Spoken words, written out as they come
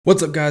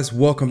What's up, guys?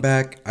 Welcome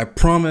back. I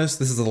promise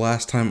this is the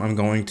last time I'm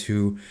going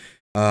to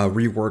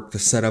rework the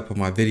setup of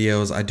my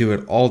videos. I do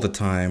it all the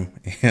time,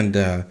 and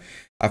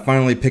I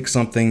finally picked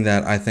something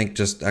that I think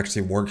just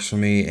actually works for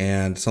me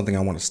and something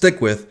I want to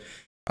stick with.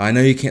 I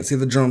know you can't see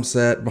the drum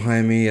set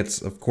behind me.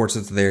 Of course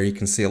it's there. You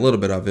can see a little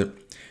bit of it,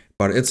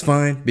 but it's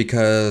fine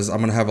because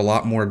I'm gonna have a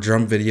lot more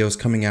drum videos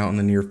coming out in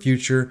the near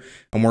future.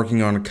 I'm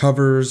working on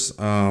covers,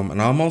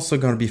 and I'm also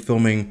gonna be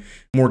filming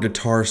more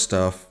guitar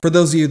stuff. For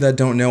those of you that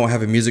don't know, I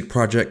have a music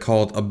project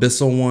called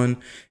Abyssal One,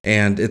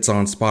 and it's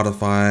on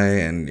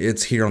Spotify, and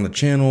it's here on the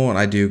channel, and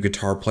I do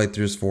guitar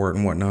playthroughs for it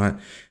and whatnot.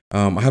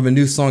 I have a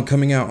new song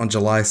coming out on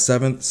July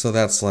 7th, so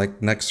that's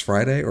like next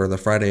Friday or the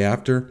Friday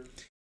after.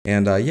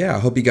 And yeah, I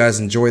hope you guys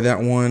enjoy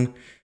that one.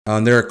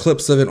 There are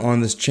clips of it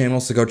on this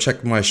channel, so go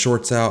check my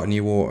shorts out, and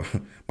you will,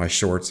 my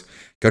shorts,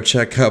 go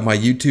check out my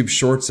YouTube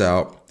shorts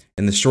out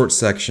in the shorts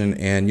section,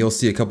 and you'll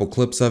see a couple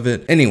clips of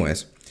it.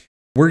 Anyways,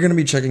 we're going to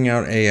be checking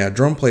out a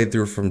drum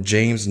playthrough from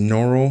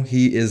KNOERL.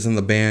 He is in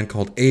the band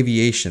called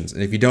Aviations,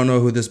 and if you don't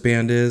know who this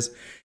band is,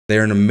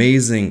 they're an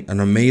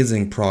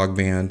amazing prog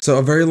band. So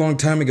a very long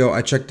time ago,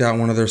 I checked out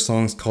one of their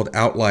songs called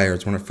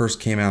Outliers when it first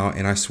came out,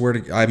 and I swear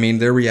to, I mean,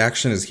 their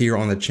reaction is here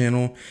on the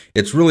channel.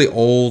 It's really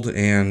old,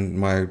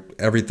 and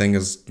everything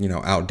is, you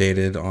know,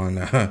 outdated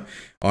on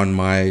on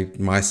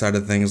my side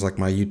of things, like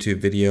my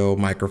YouTube video,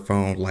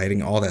 microphone,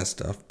 lighting, all that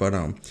stuff. But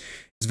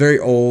it's very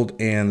old,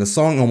 and the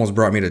song almost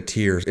brought me to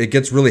tears. It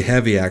gets really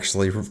heavy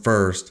actually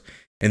first,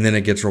 and then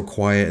it gets real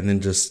quiet, and then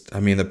just, I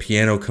mean, the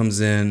piano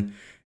comes in.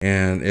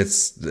 And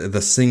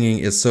the singing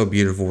is so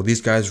beautiful.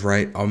 These guys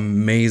write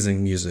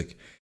amazing music.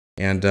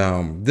 And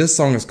this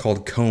song is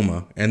called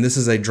Coma. And this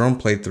is a drum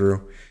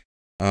playthrough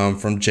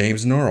from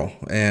KNOERL.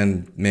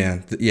 And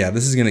man, yeah,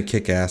 this is going to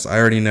kick ass. I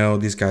already know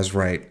these guys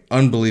write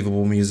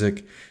unbelievable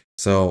music.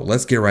 So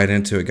let's get right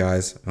into it,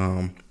 guys.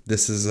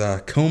 This is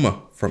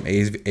Coma from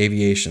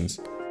Aviations.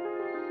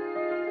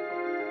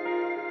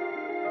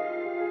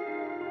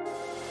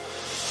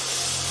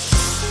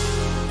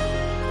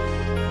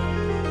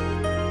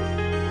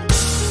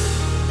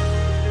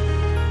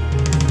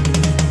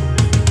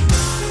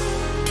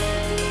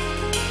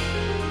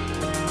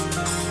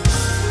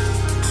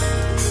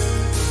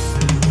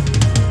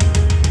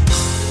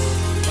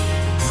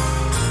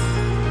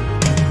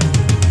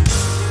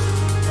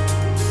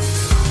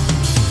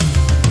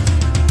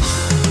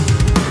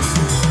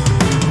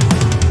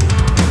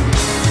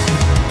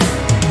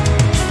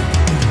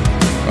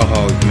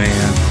 Oh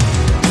man.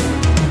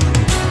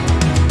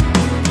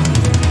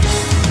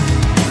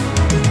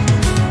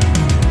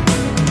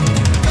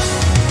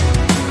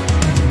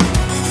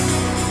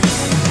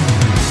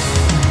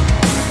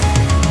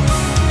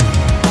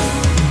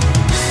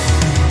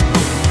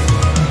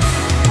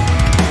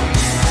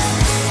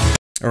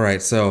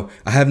 Alright, so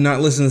I have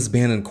not listened to this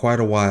band in quite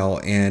a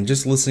while, and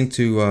just listening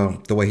to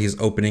the way he's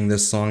opening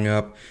this song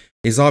up,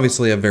 he's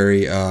obviously a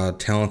very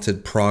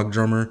talented prog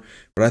drummer.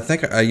 But I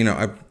think, you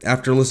know,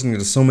 after listening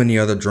to so many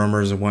other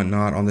drummers and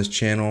whatnot on this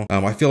channel,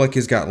 I feel like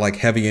he's got like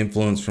heavy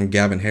influence from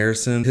Gavin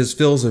Harrison. His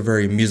fills are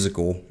very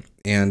musical,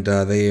 and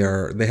they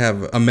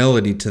have a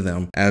melody to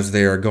them as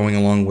they are going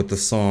along with the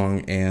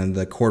song and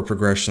the chord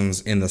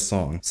progressions in the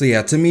song. So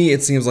yeah, to me,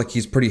 it seems like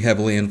he's pretty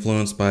heavily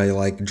influenced by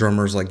like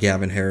drummers like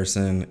Gavin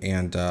Harrison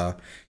and,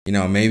 you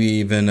know, maybe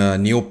even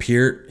Neil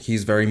Peart.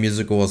 He's very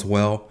musical as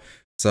well.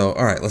 So,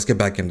 all right, let's get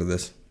back into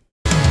this.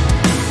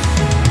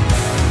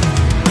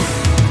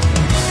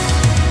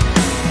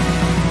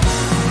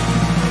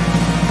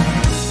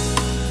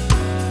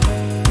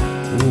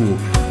 Ooh.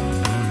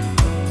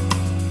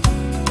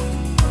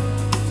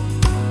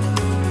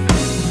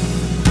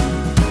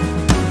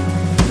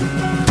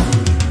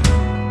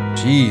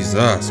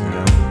 Jesus,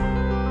 man.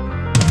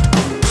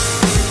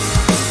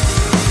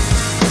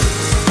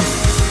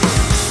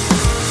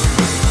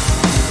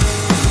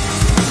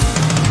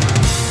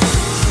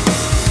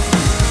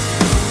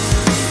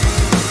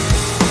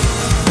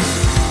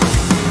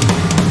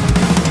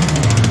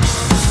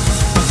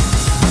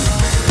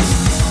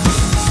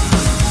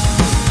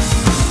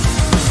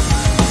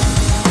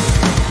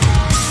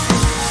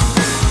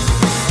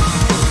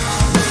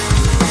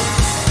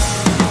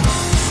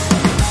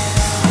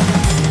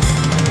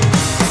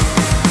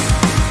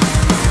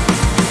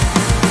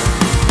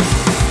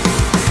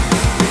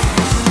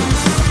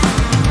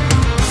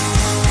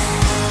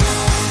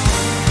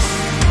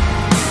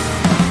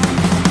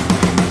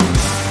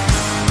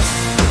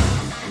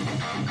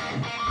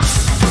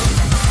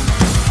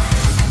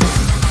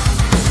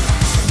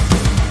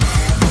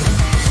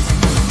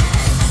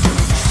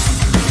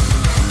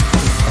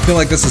 I feel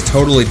like this is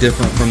totally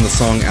different from the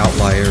song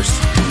Outliers.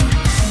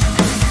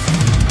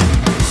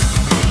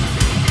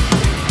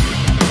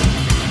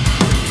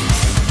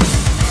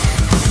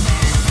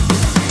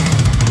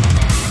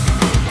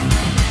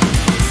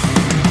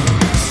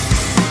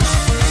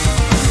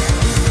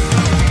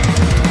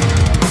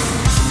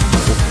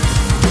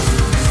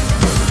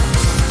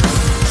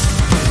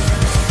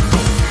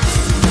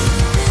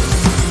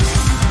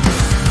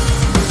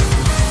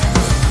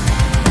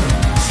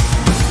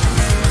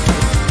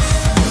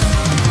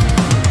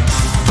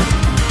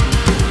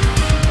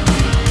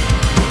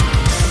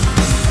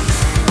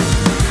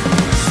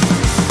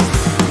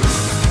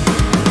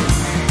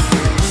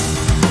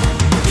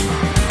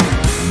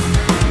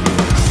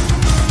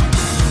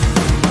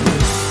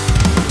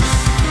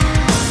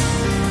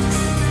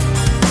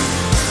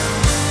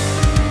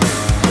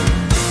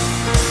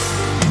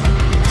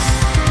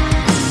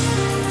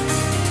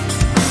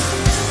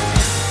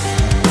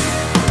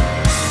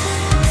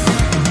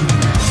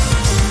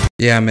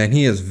 Yeah, man,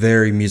 he is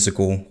very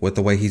musical with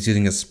the way he's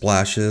using his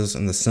splashes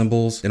and the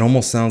cymbals. It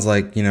almost sounds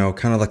like, you know,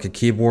 kind of like a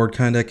keyboard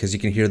kind of, because you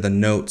can hear the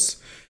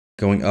notes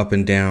going up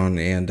and down,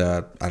 and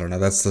I don't know,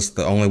 that's just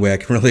the only way I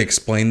can really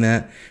explain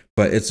that.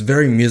 But it's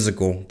very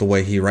musical the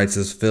way he writes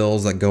his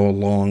fills that go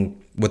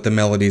along with the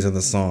melodies of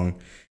the song.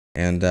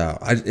 And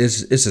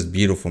it's just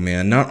beautiful,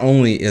 man. Not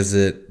only is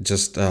it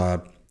just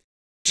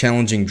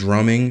challenging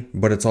drumming,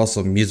 but it's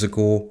also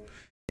musical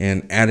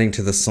and adding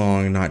to the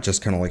song, not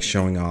just kind of like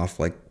showing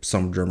off like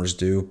some drummers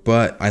do.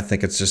 But I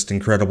think it's just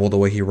incredible the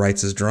way he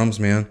writes his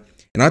drums, man.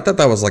 And I thought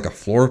that was like a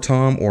floor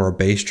tom or a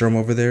bass drum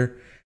over there.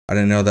 I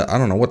didn't know that. I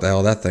don't know what the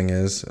hell that thing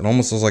is. It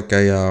almost looks like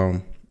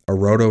a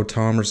roto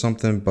tom or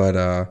something,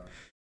 but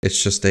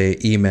it's just a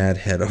EMAD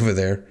head over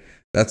there.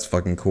 That's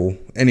fucking cool.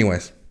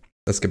 Anyways,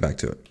 let's get back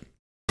to it.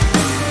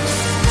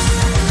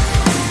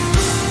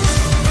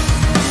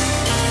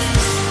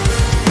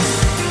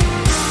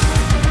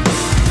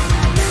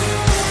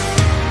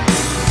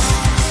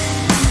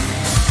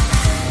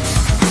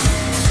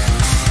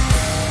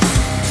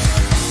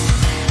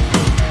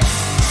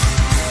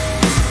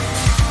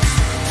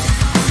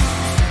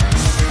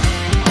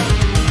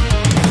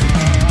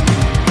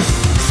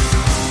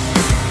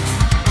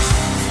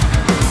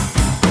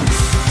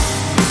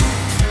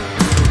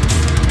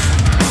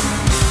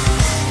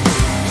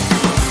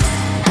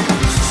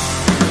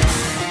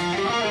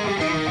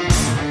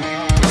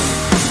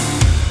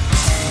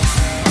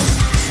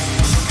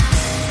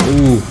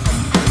 Ooh.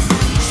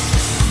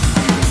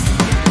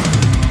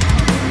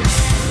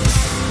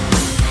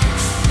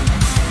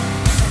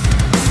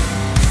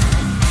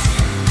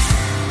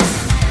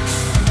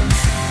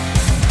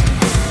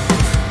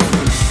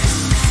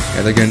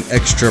 Yeah, they're getting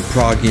extra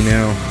proggy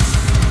now.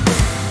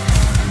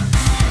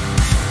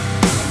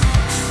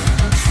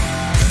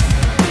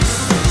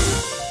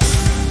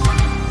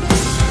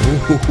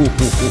 Ooh.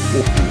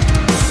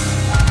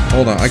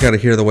 Hold on, I gotta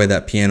hear the way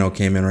that piano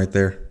came in right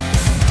there.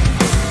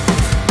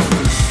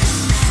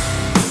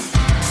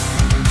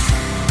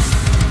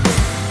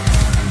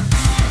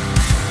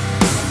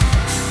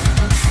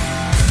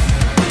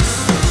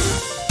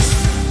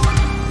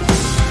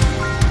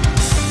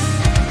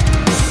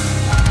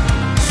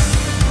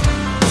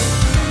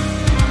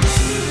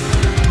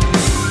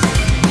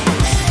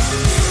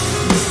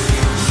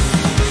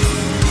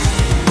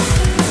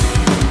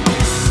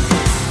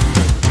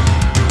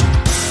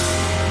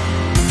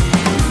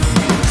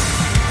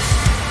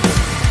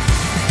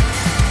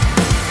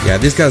 Yeah,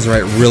 these guys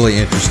write really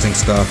interesting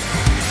stuff.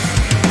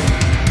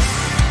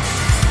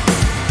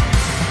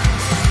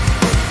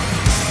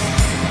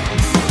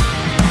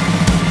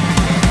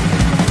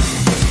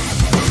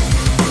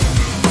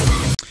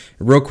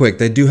 Real quick,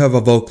 they do have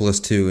a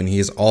vocalist too, and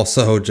he's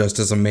also just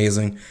as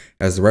amazing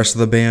as the rest of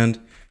the band.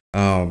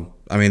 I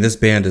mean, this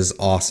band is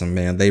awesome,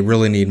 man. They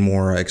really need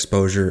more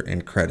exposure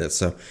and credit,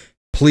 so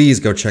please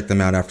go check them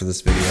out after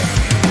this video.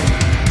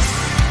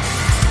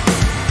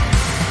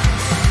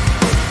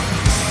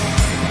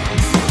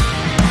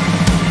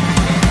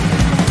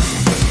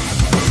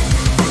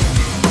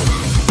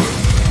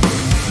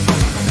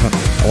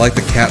 I like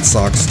the cat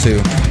socks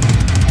too.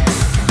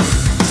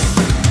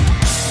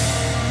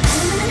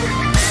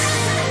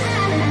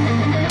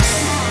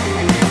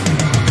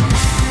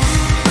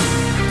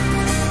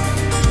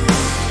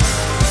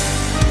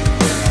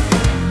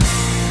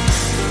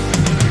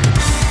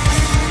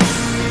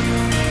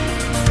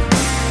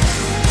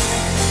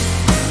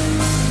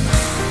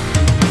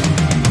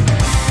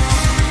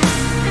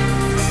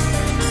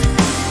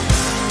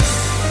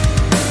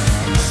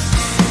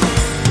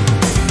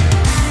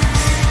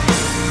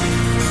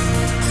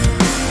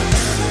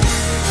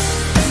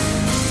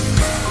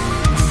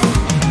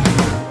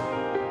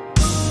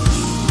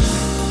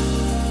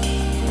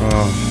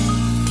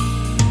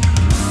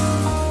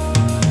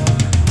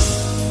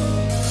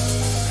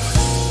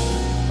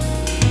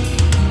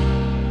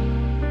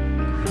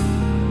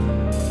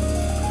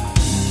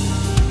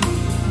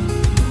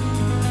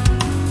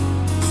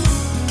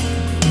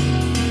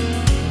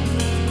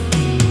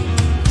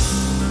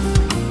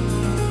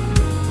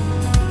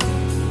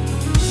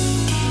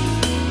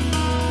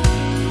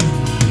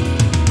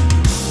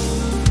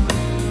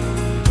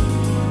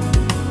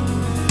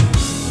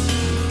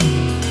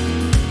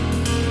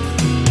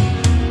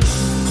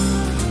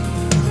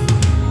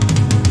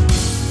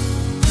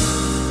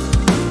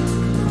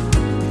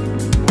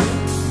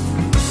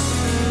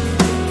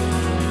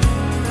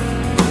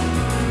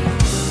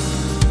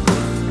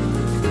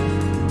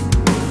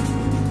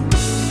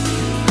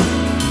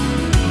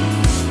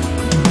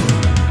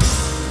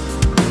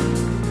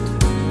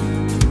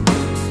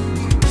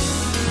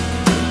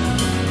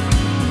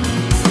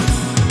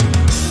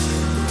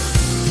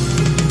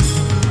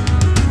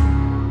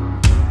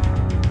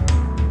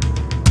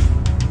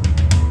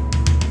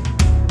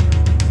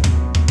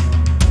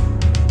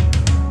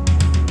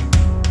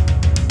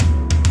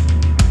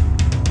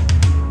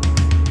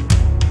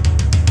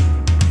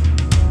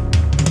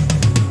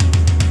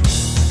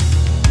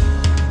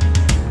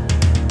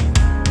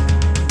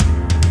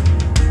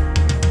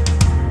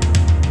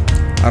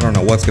 I don't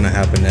know what's gonna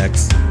happen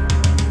next.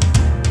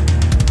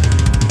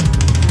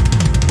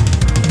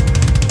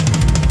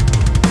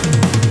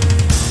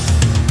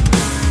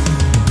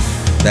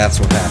 That's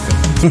what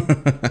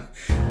happened.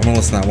 I'm gonna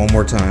listen to that one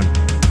more time.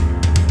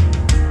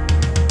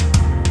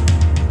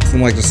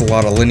 Seemed like just a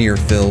lot of linear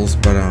fills,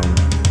 but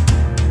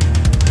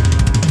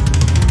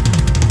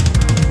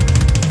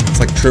it's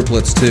like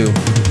triplets too.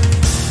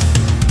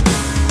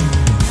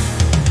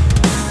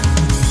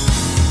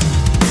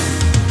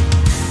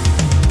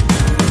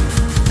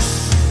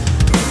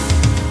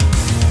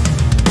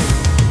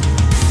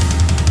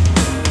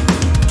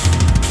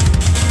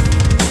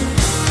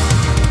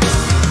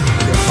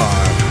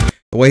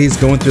 The way he's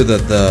going through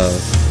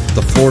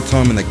the floor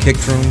tom and the kick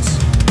drums.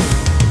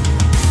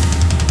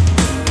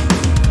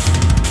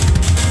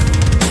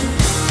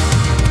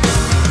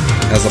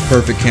 Has a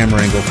perfect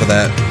camera angle for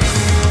that.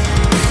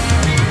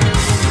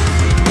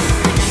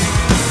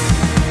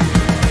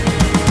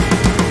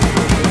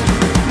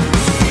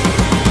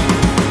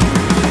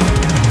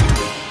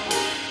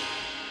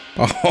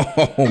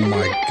 Oh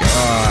my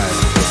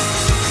God.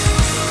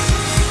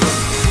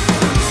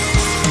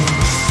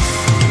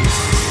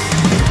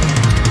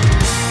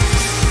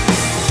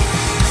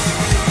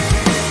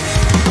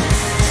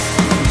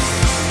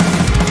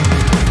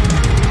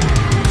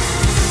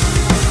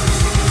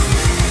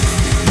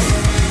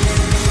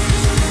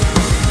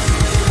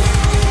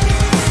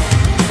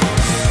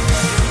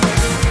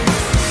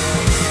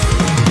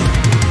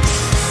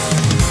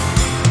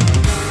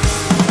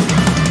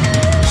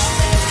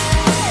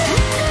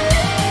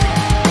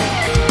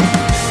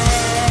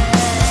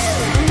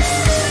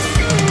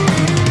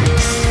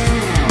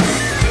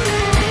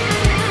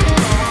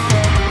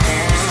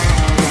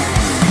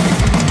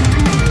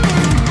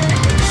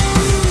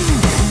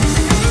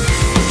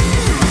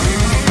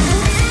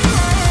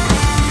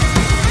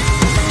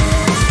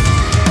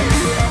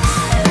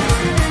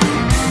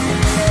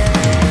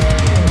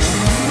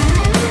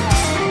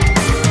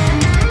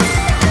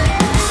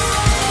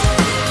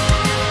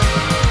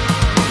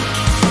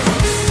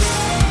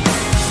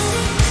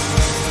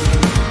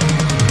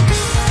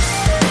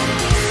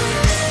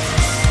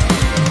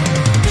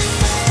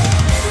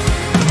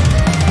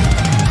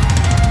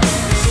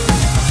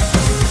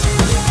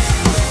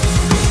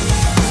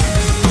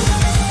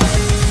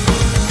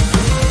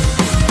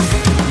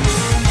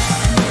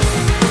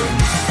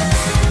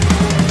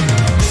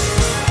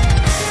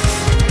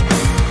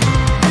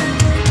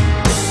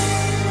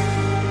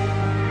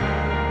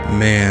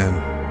 Man.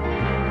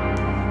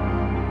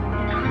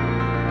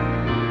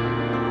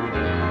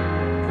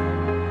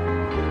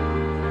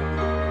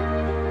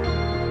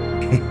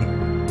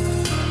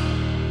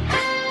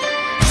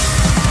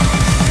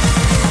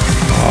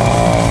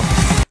 Oh,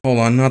 hold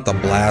on, not the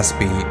blast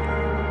beat.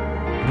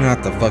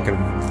 Not the fucking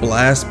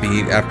blast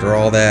beat after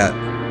all that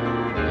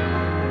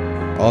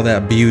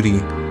beauty.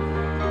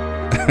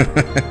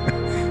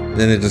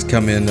 Then it just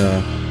come in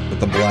with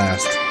the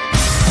blast.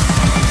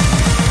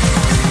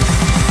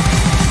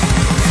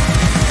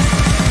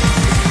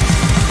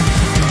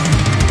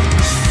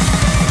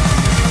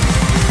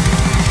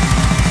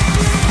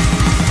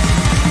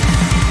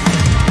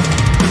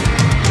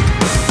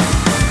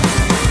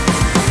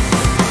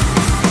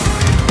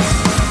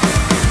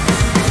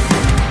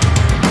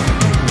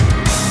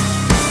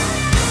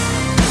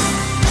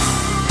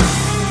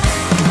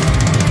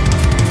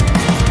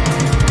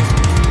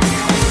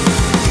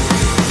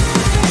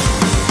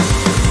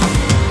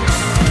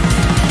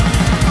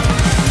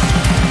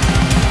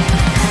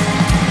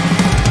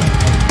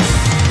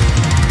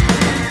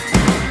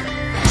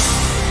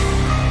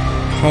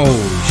 Holy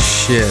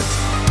shit.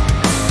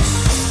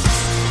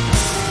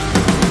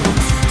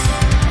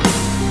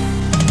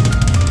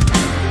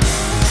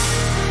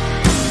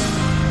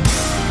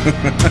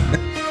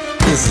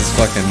 This is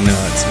fucking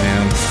nuts,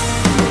 man.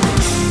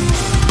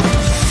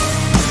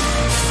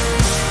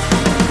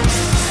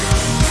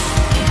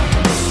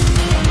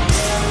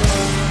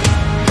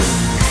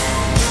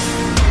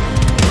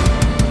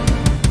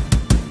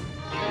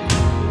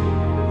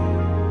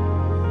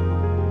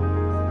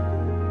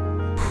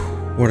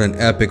 What an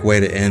epic way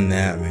to end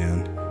that,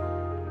 man.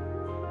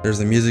 There's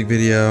the music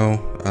video.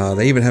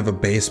 They even have a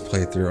bass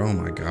playthrough. Oh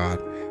my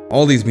God.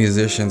 All these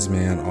musicians,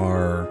 man,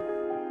 are,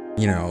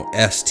 you know,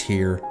 S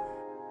tier.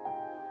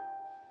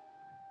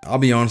 I'll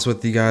be honest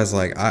with you guys,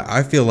 like,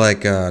 I feel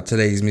like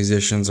today's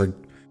musicians are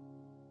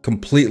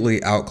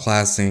completely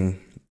outclassing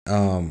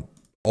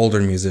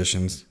older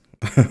musicians.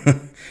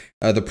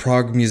 The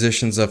prog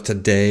musicians of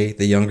today,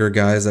 the younger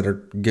guys that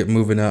are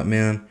moving up,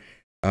 man,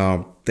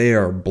 they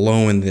are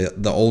blowing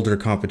the older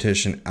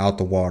competition out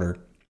the water.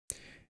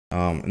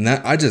 And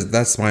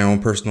that's my own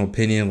personal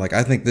opinion. Like,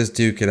 I think this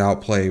dude could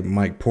outplay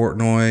Mike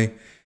Portnoy.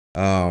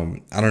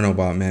 I don't know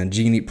about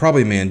Mangini,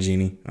 probably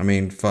Mangini. I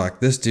mean, fuck,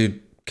 this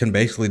dude can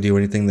basically do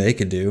anything they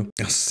could do.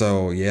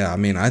 So yeah, I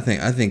mean, I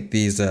think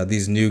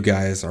these new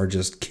guys are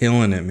just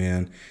killing it,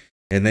 man.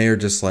 And they are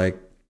just like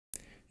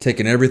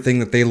taking everything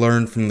that they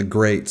learned from the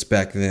greats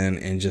back then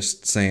and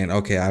just saying,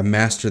 okay, I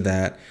mastered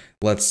that.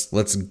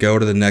 Let's go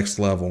to the next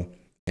level.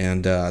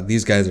 And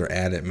these guys are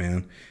at it,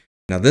 man.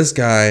 Now this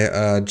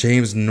guy,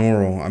 James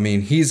KNOERL, I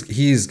mean,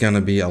 he's gonna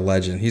be a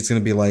legend. He's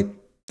gonna be like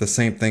the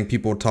same thing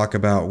people talk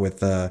about with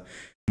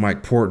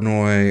Mike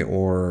Portnoy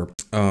or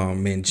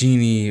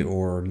Mangini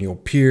or Neil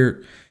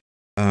Peart,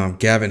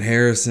 Gavin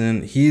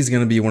Harrison. He's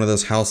going to be one of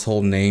those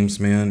household names,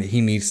 man.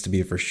 He needs to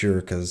be for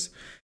sure because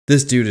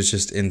this dude is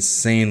just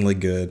insanely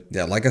good.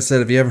 Yeah, like I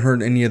said, if you haven't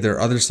heard any of their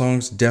other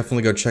songs,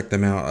 definitely go check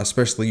them out,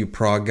 especially you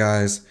prog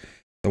guys,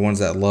 the ones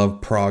that love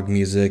prog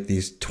music,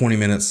 these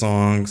 20-minute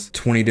songs,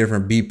 20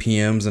 different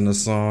BPMs in a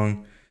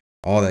song,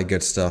 all that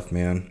good stuff,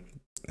 man.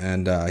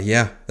 And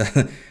yeah,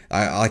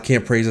 I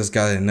can't praise this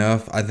guy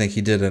enough. I think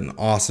he did an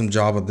awesome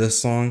job with this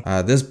song.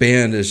 This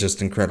band is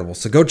just incredible.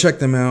 So go check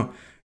them out.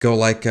 Go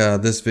like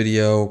this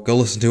video. Go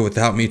listen to it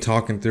without me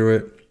talking through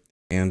it.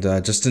 And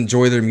just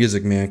enjoy their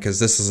music, man, because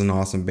this is an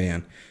awesome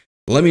band.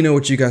 Let me know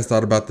what you guys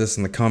thought about this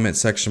in the comment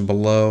section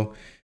below.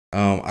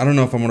 I don't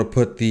know if I'm going to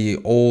put the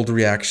old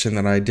reaction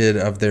that I did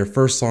of their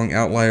first song,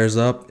 Outliers,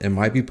 up. It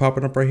might be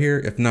popping up right here.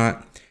 If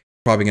not,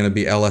 probably going to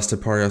be El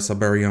Estepario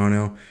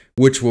Siberiano,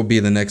 which will be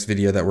the next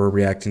video that we're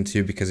reacting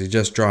to because he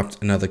just dropped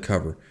another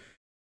cover.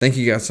 Thank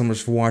you guys so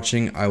much for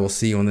watching. I will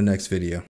see you on the next video.